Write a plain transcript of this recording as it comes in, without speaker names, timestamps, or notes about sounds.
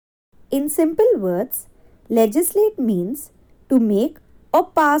In simple words, legislate means to make or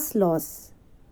pass laws.